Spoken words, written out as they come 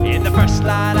first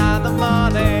light of the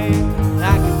morning,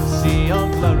 I can see your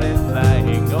glory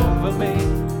flying over me.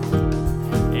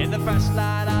 In the first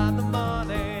light of the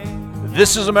morning.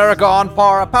 This is America on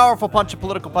Par, a powerful punch of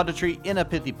political punditry in a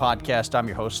pithy podcast. I'm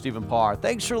your host, Stephen Parr.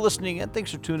 Thanks for listening and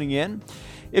thanks for tuning in.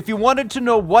 If you wanted to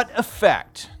know what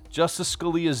effect Justice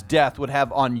Scalia's death would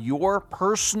have on your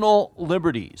personal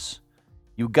liberties,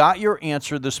 you got your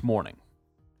answer this morning.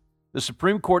 The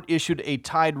Supreme Court issued a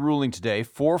tied ruling today,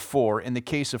 4-4, in the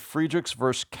case of Friedrichs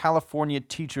versus California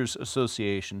Teachers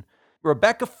Association.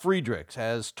 Rebecca Friedrichs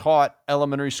has taught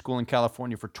elementary school in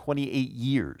California for 28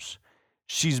 years.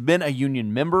 She's been a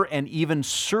union member and even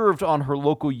served on her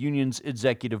local union's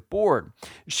executive board.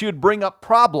 She would bring up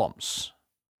problems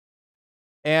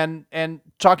and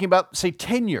talking about, say,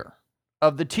 tenure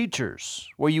of the teachers,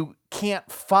 where you can't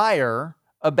fire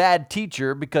a bad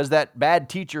teacher because that bad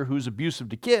teacher who's abusive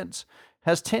to kids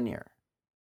has tenure.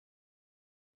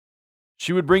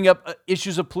 She would bring up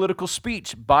issues of political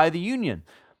speech by the union.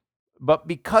 But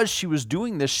because she was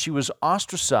doing this, she was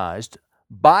ostracized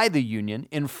by the union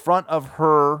in front of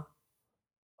her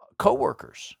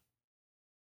coworkers.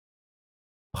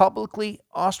 Publicly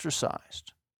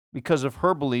ostracized because of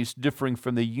her beliefs differing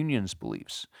from the union's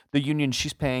beliefs. The union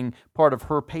she's paying part of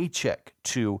her paycheck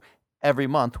to every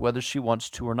month, whether she wants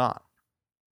to or not.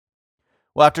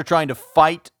 Well, after trying to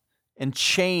fight and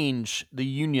change the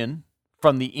union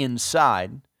from the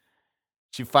inside,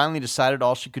 she finally decided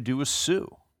all she could do was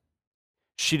sue.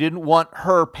 She didn't want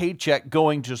her paycheck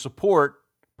going to support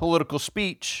political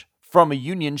speech from a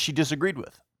union she disagreed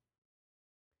with.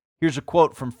 Here's a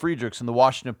quote from Friedrichs in the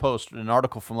Washington Post, an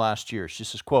article from last year. She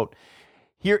says, quote,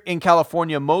 "Here in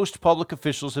California, most public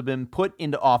officials have been put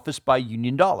into office by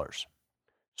union dollars.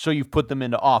 So you've put them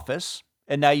into office,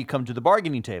 and now you come to the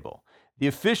bargaining table. The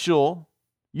official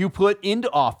you put into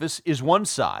office is one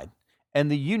side, and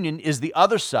the union is the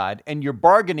other side, and you're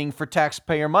bargaining for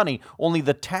taxpayer money. Only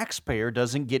the taxpayer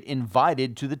doesn't get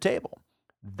invited to the table.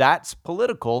 That's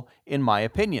political, in my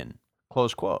opinion."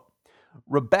 Close quote.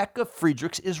 Rebecca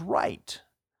Friedrichs is right.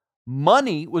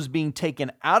 Money was being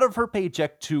taken out of her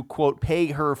paycheck to, quote, pay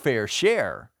her fair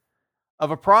share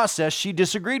of a process she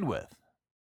disagreed with.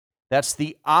 That's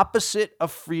the opposite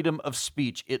of freedom of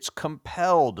speech. It's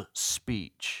compelled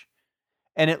speech.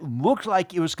 And it looked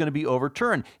like it was going to be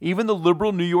overturned. Even the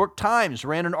liberal New York Times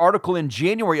ran an article in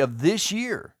January of this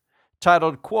year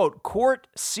titled, quote, "Court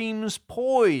seems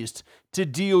poised to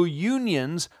deal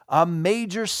unions a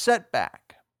major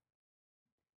setback."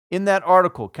 In that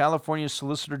article, California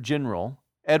Solicitor General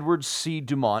Edward C.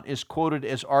 Dumont is quoted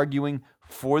as arguing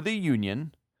for the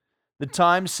union. The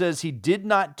Times says he did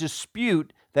not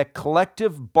dispute that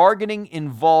collective bargaining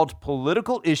involved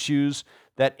political issues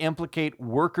that implicate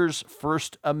workers'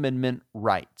 First Amendment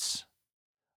rights.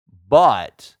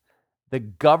 But the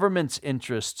government's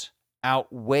interests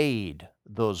outweighed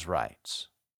those rights.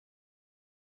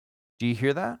 Do you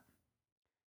hear that?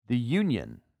 The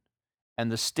union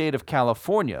and the state of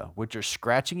California, which are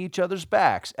scratching each other's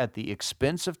backs at the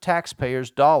expense of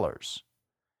taxpayers' dollars,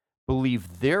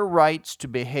 believe their rights to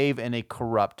behave in a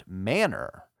corrupt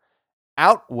manner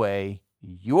outweigh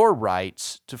your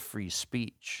rights to free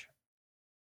speech.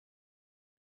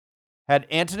 Had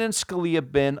Antonin Scalia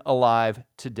been alive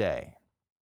today,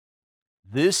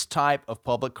 this type of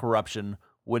public corruption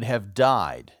would have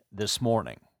died this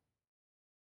morning.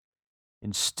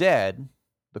 Instead,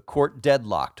 the court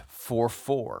deadlocked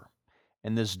 4-4,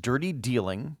 and this dirty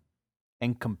dealing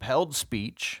and compelled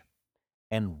speech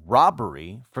and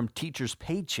robbery from teachers'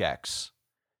 paychecks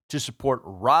to support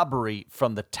robbery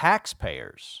from the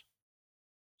taxpayers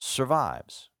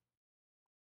survives.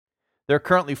 There are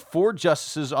currently 4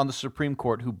 justices on the Supreme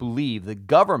Court who believe the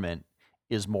government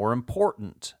is more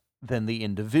important than the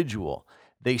individual.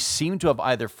 They seem to have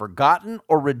either forgotten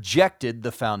or rejected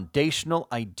the foundational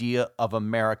idea of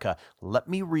America. Let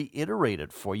me reiterate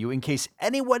it for you in case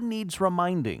anyone needs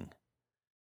reminding.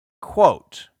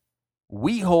 Quote,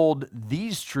 "We hold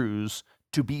these truths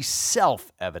to be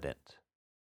self-evident,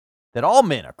 that all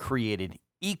men are created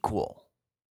equal,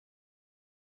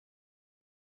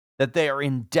 that they are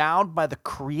endowed by the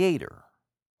Creator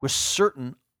with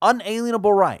certain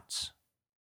unalienable rights,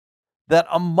 that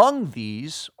among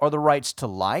these are the rights to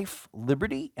life,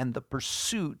 liberty, and the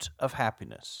pursuit of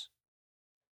happiness,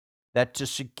 that to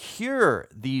secure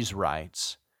these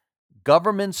rights,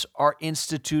 governments are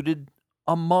instituted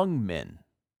among men."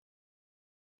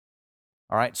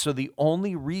 All right, so the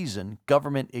only reason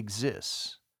government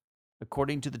exists,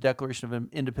 according to the Declaration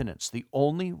of Independence, the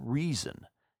only reason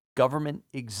government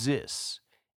exists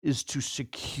is to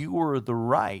secure the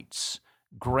rights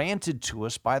granted to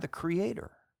us by the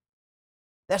Creator.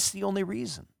 That's the only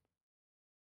reason.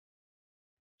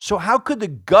 So how could the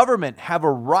government have a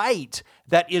right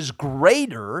that is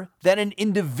greater than an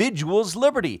individual's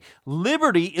liberty?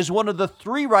 Liberty is one of the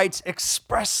three rights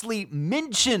expressly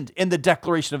mentioned in the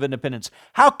Declaration of Independence.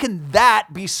 How can that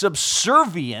be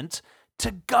subservient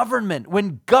to government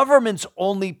when government's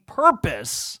only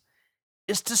purpose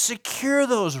is to secure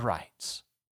those rights?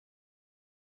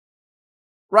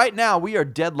 Right now, we are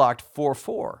deadlocked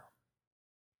 4-4.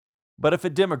 But if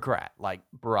a Democrat like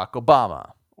Barack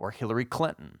Obama or Hillary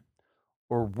Clinton,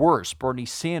 or worse, Bernie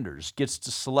Sanders, gets to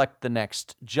select the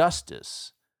next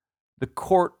justice, the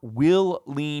court will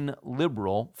lean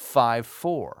liberal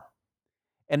 5-4.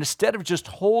 And instead of just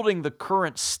holding the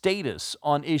current status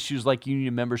on issues like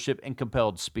union membership and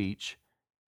compelled speech,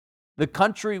 the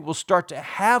country will start to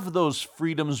have those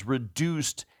freedoms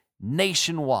reduced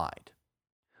nationwide.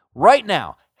 Right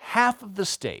now, half of the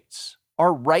states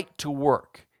are right to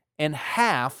work and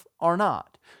half are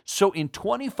not. So in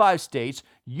 25 states,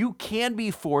 you can be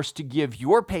forced to give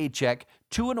your paycheck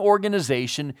to an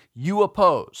organization you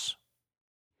oppose.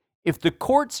 If the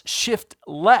courts shift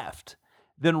left,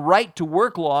 then right to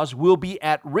work laws will be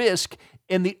at risk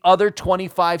in the other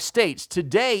 25 states.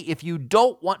 Today, if you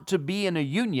don't want to be in a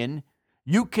union,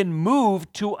 you can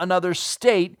move to another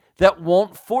state that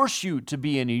won't force you to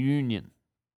be in a union.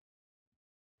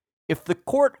 If the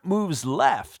court moves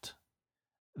left,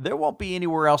 there won't be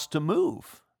anywhere else to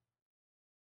move.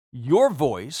 Your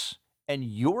voice and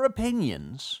your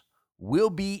opinions will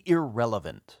be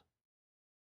irrelevant.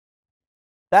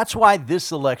 That's why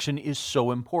this election is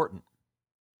so important.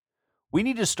 We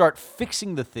need to start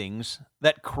fixing the things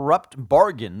that corrupt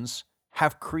bargains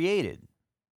have created.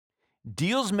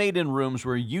 Deals made in rooms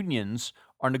where unions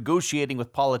are negotiating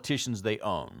with politicians they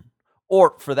own,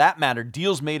 or for that matter,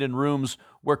 deals made in rooms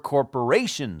where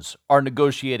corporations are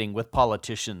negotiating with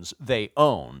politicians they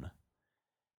own,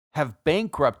 have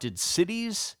bankrupted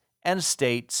cities and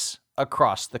states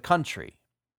across the country.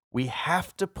 We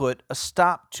have to put a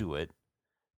stop to it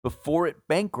before it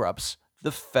bankrupts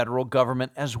the federal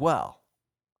government as well.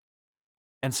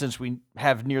 And since we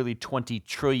have nearly $20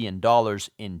 trillion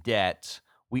in debt,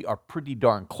 we are pretty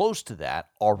darn close to that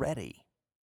already.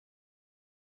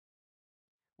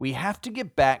 We have to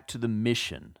get back to the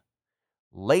mission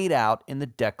laid out in the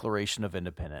Declaration of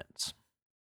Independence,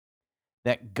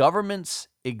 that governments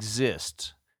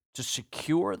exist to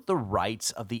secure the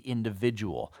rights of the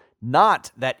individual,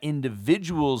 not that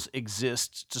individuals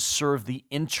exist to serve the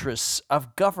interests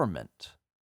of government.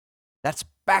 That's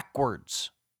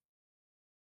backwards.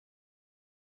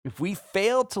 If we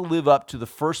fail to live up to the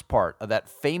first part of that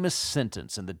famous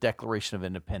sentence in the Declaration of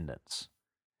Independence,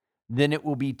 then it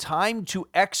will be time to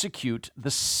execute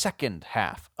the second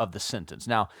half of the sentence.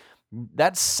 Now,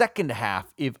 that second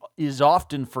half is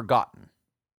often forgotten.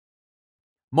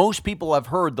 Most people have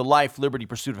heard the life, liberty,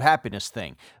 pursuit of happiness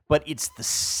thing, but it's the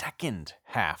second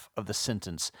half of the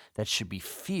sentence that should be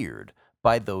feared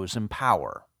by those in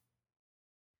power.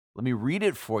 Let me read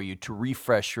it for you to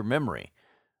refresh your memory.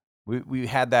 We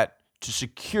had that to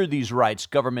secure these rights,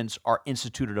 governments are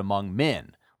instituted among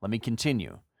men. Let me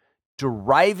continue.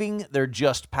 Deriving their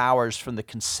just powers from the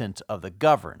consent of the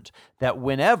governed, that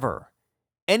whenever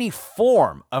any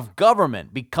form of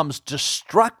government becomes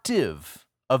destructive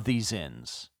of these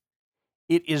ends,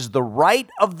 it is the right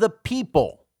of the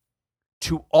people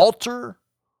to alter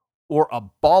or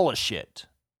abolish it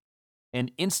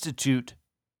and institute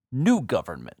new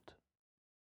government.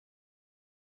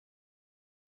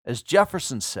 As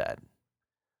Jefferson said,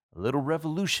 a little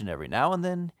revolution every now and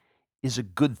then is a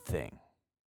good thing.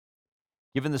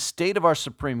 Given the state of our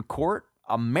Supreme Court,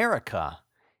 America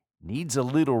needs a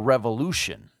little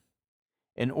revolution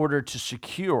in order to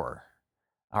secure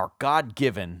our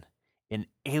God-given,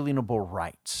 inalienable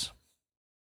rights.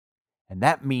 And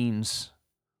that means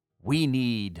we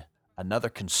need another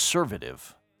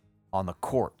conservative on the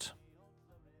court.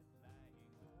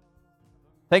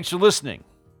 Thanks for listening.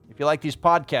 If you like these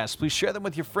podcasts, please share them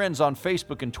with your friends on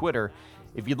Facebook and Twitter.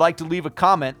 If you'd like to leave a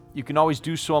comment, you can always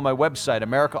do so on my website,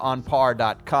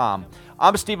 AmericaOnPar.com.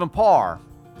 I'm Stephen Parr,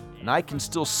 and I can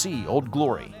still see Old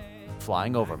Glory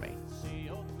flying over me.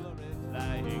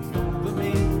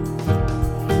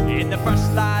 In the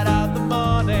first light of the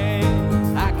morning,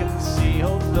 I can see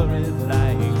Old Glory